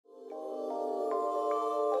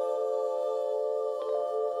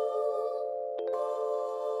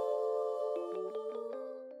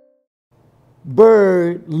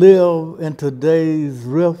Birds live in today's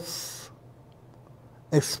rifts,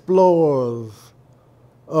 explorers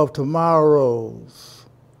of tomorrows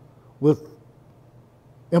with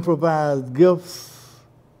improvised gifts,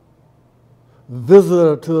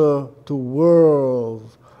 visitor to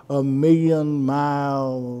worlds a million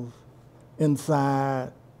miles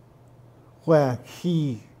inside, where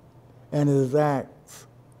he and his acts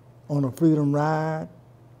on a freedom ride.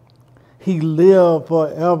 He lived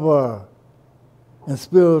forever in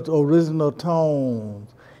spiritual original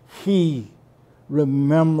tones. He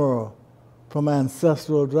remember from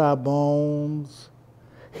ancestral dry bones.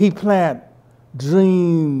 He plant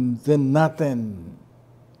dreams in nothing.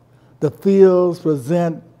 The fields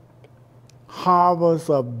present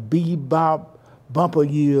harvests of BeBop bumper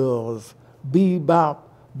yields, BeBop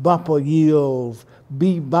bumper yields,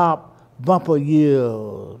 BeBop bumper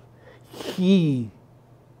yields.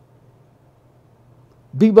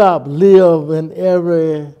 BeBop live in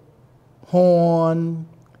every horn,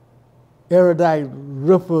 erudite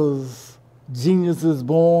riffers, genius is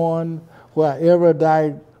born, where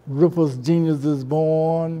erudite riffers, genius is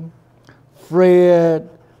born. Fred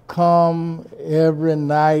come every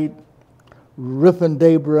night, riffing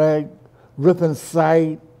daybreak, riffing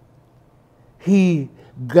sight. He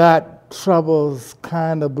got troubles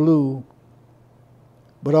kind of blue,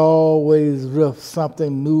 but always riff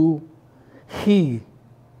something new. He,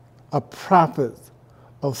 a prophet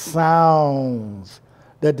of sounds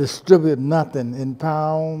that distribute nothing in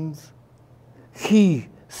pounds. He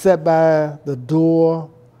sat by the door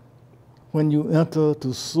when you enter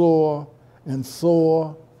to soar and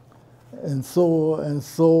soar and soar and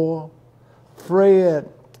soar. Fred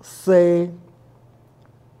say,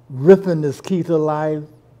 riffing is key to life.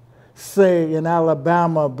 Say in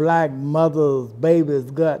Alabama, black mothers,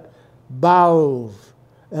 babies got bowels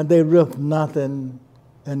and they riff nothing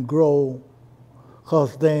and grow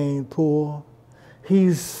 'cause they ain't poor.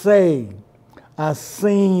 He say, I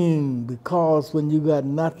sing because when you got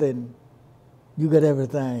nothing, you got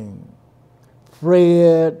everything.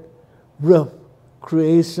 Fred riff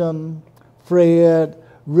creation, Fred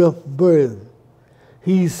riff birth.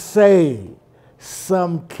 He say,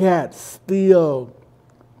 some cats still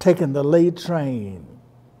taking the late train,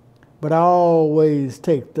 but I always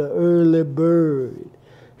take the early bird.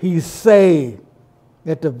 He say,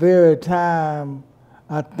 at the very time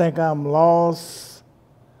I think I'm lost,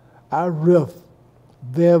 I riff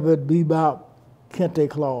velvet BeBop Kente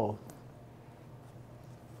Cloth.